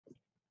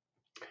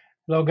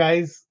Hello,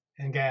 guys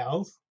and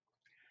gals.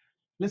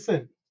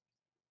 Listen,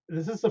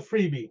 this is a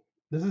freebie.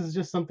 This is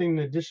just something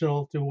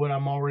additional to what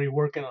I'm already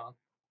working on.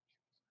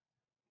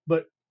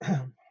 But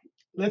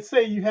let's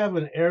say you have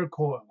an air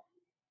coil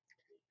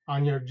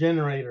on your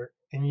generator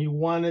and you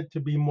want it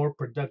to be more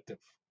productive.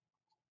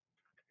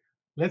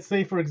 Let's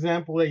say, for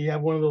example, that you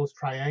have one of those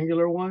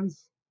triangular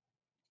ones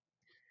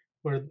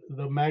where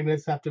the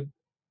magnets have to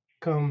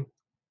come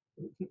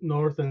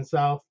north and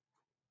south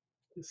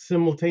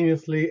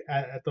simultaneously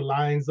at the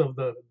lines of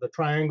the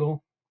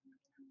triangle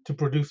to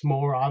produce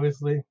more,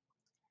 obviously.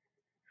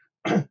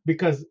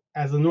 Because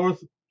as the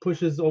north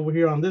pushes over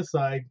here on this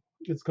side,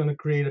 it's going to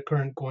create a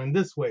current going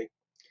this way.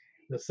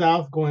 The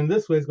south going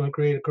this way is going to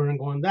create a current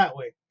going that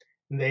way,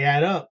 and they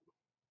add up.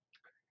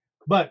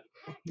 But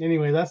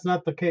anyway, that's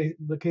not the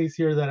case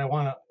here. That I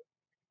want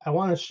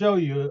to show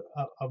you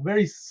a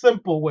very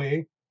simple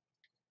way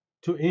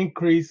to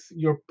increase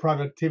your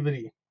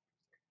productivity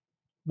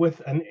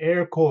with an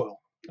air coil,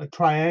 a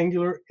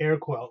triangular air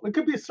coil. It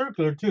could be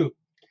circular too.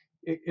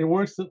 It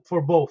works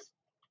for both.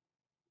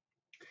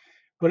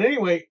 But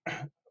anyway,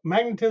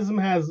 magnetism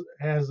has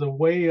a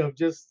way of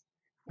just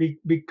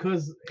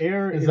because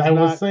air is, as I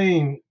was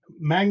saying,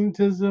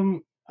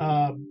 magnetism,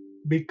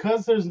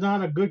 because there's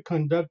not a good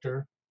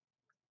conductor,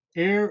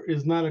 air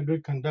is not a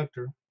good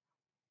conductor.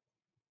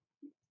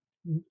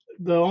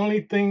 The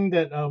only thing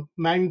that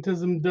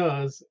magnetism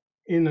does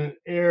in an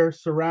air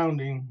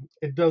surrounding,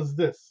 it does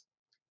this.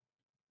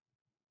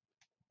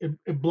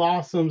 It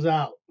blossoms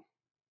out.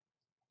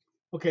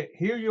 Okay,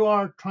 here you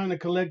are trying to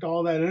collect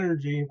all that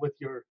energy with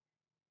your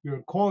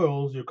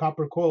coils, your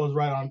copper coils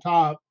right on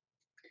top,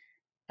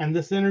 and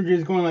this energy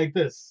is going like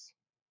this.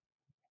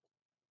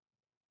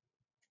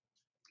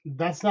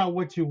 That's not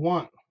what you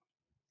want.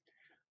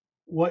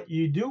 What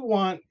you do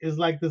want is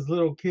like this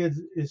little kid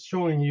is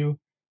showing you.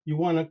 You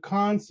want to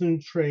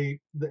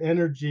concentrate the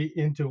energy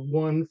into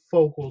one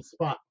focal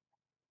spot.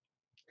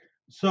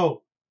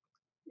 So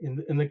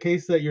in the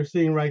case that you're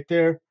seeing right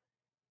there,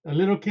 a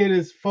little kid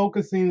is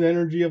focusing the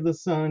energy of the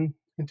sun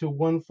into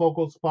one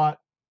focal spot,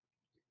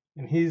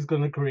 and he's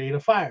going to create a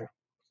fire.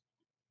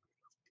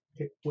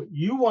 Okay, what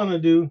you want to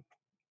do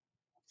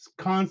is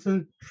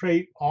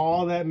concentrate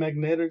all that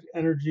magnetic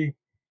energy,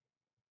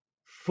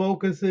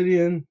 focus it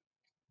in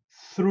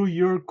through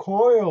your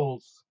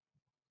coils.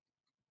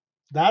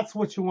 That's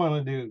what you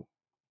want to do.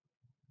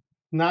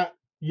 Not,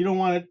 you don't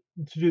want it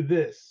to do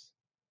this.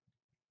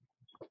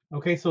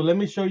 Okay, so let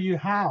me show you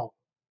how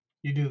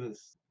you do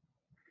this.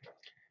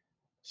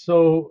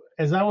 So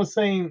as I was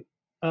saying,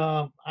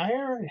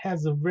 iron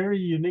has a very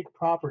unique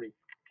property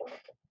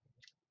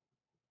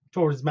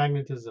towards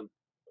magnetism.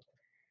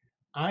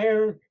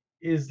 Iron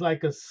is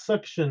like a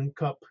suction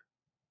cup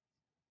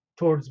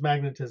towards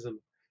magnetism.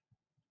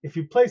 If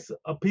you place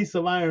a piece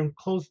of iron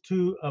close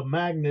to a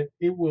magnet,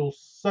 it will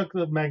suck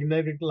the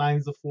magnetic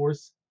lines of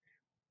force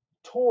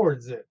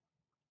towards it.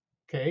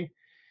 Okay,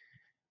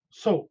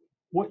 so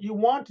what you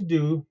want to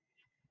do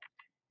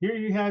here,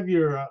 you have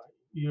your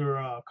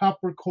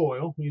copper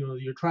coil,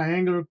 your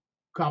triangular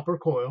copper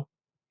coil,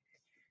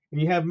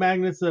 and you have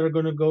magnets that are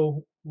going to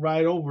go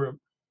right over it.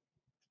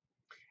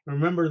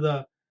 Remember,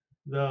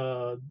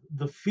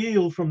 the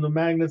field from the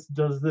magnets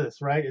does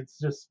this, right? It's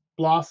just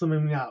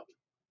blossoming out.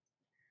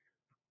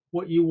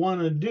 What you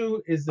want to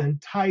do is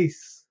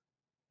entice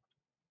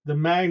the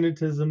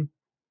magnetism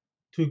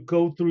to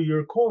go through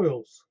your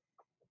coils.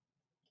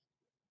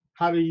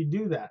 How do you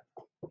do that?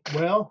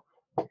 Well,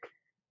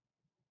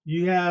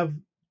 you have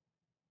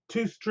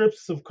two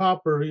strips of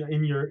copper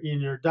in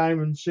your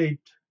diamond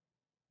shaped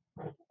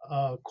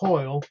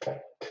coil,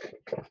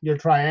 your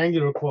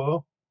triangular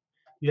coil.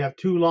 You have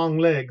two long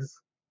legs,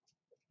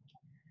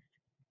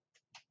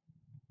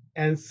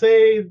 and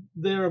say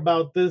they're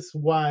about this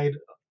wide.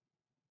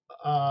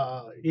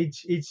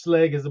 Each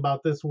leg is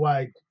about this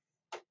wide.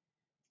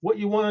 What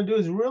you want to do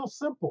is real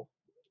simple.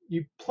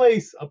 You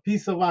place a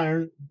piece of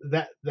iron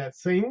that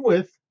same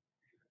width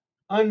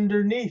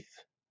underneath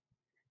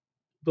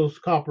those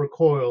copper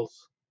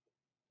coils.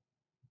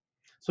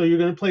 So you're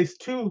going to place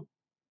two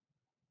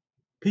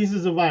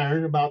pieces of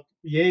iron about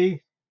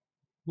yay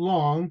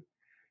long,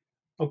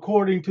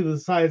 according to the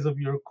size of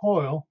your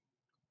coil,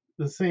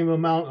 the same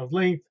amount of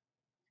length.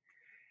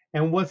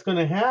 And what's going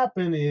to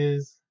happen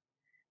is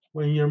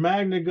when your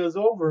magnet goes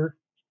over,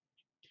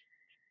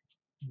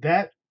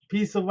 that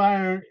piece of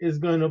iron is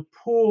going to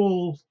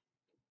pull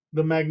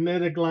the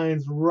magnetic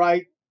lines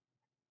right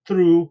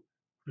through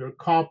your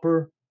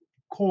copper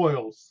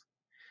coils.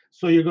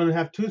 So you're going to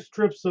have two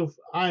strips of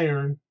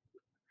iron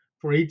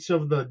for each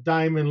of the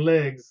diamond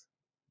legs,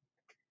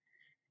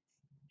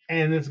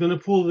 and it's going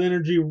to pull the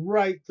energy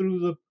right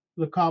through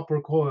the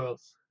copper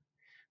coils.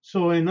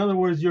 So in other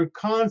words, you're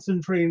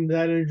concentrating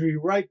that energy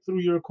right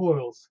through your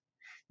coils.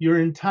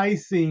 You're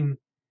enticing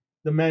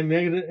the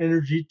magnetic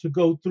energy to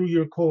go through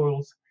your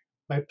coils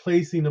by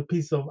placing a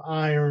piece of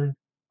iron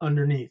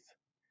underneath.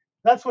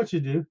 That's what you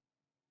do.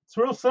 It's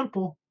real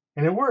simple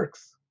and it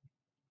works.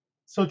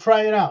 So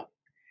try it out.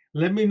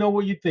 Let me know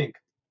what you think.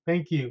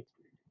 Thank you.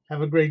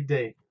 Have a great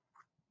day.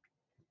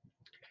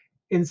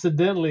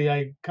 Incidentally,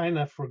 I kind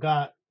of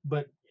forgot,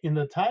 but in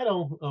the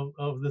title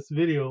of this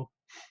video,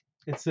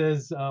 it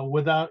says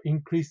without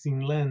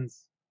increasing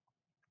lens.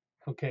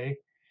 Okay,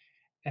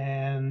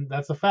 and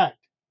that's a fact.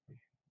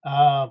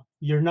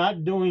 You're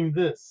not doing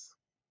this.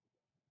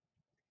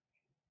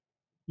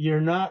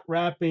 You're not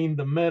wrapping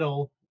the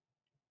metal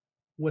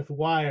with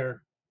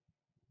wire.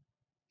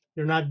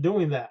 You're not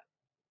doing that.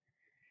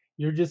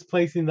 You're just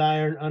placing the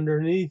iron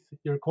underneath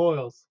your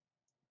coils.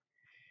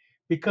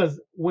 Because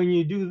when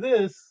you do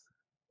this,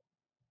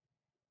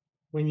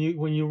 when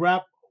you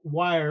wrap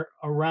wire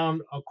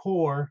around a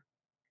core,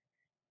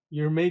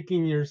 you're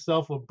making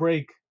yourself a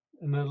break,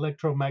 an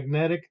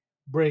electromagnetic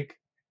break.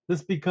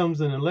 This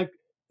becomes an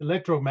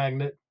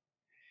electromagnet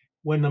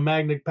when the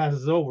magnet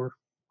passes over.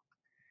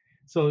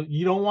 So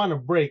you don't want to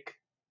break,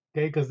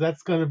 okay? Because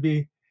that's going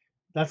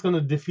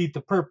to defeat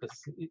the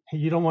purpose.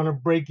 You don't want to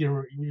break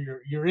your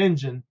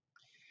engine.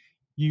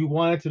 You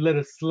want it to let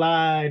it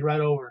slide right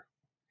over.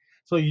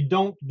 So you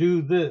don't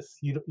do this.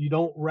 You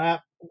don't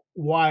wrap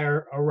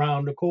wire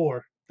around the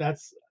core.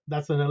 That's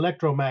an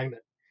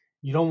electromagnet.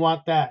 You don't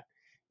want that.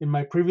 In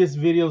my previous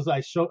videos,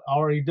 I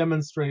already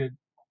demonstrated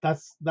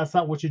that's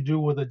not what you do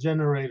with a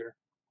generator.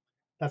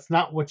 That's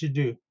not what you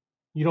do.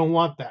 You don't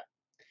want that.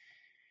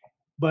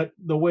 But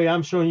the way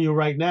I'm showing you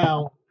right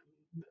now,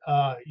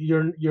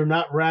 you're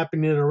not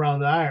wrapping it around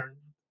the iron.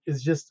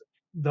 It's just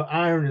the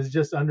iron is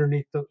just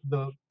underneath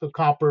the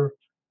copper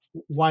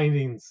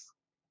windings.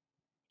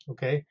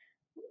 Okay,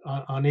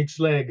 on each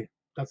leg.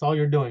 That's all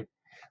you're doing.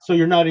 So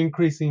you're not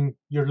increasing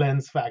your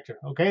lens factor.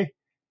 Okay.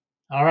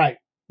 All right.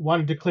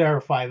 Wanted to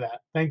clarify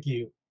that. Thank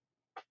you.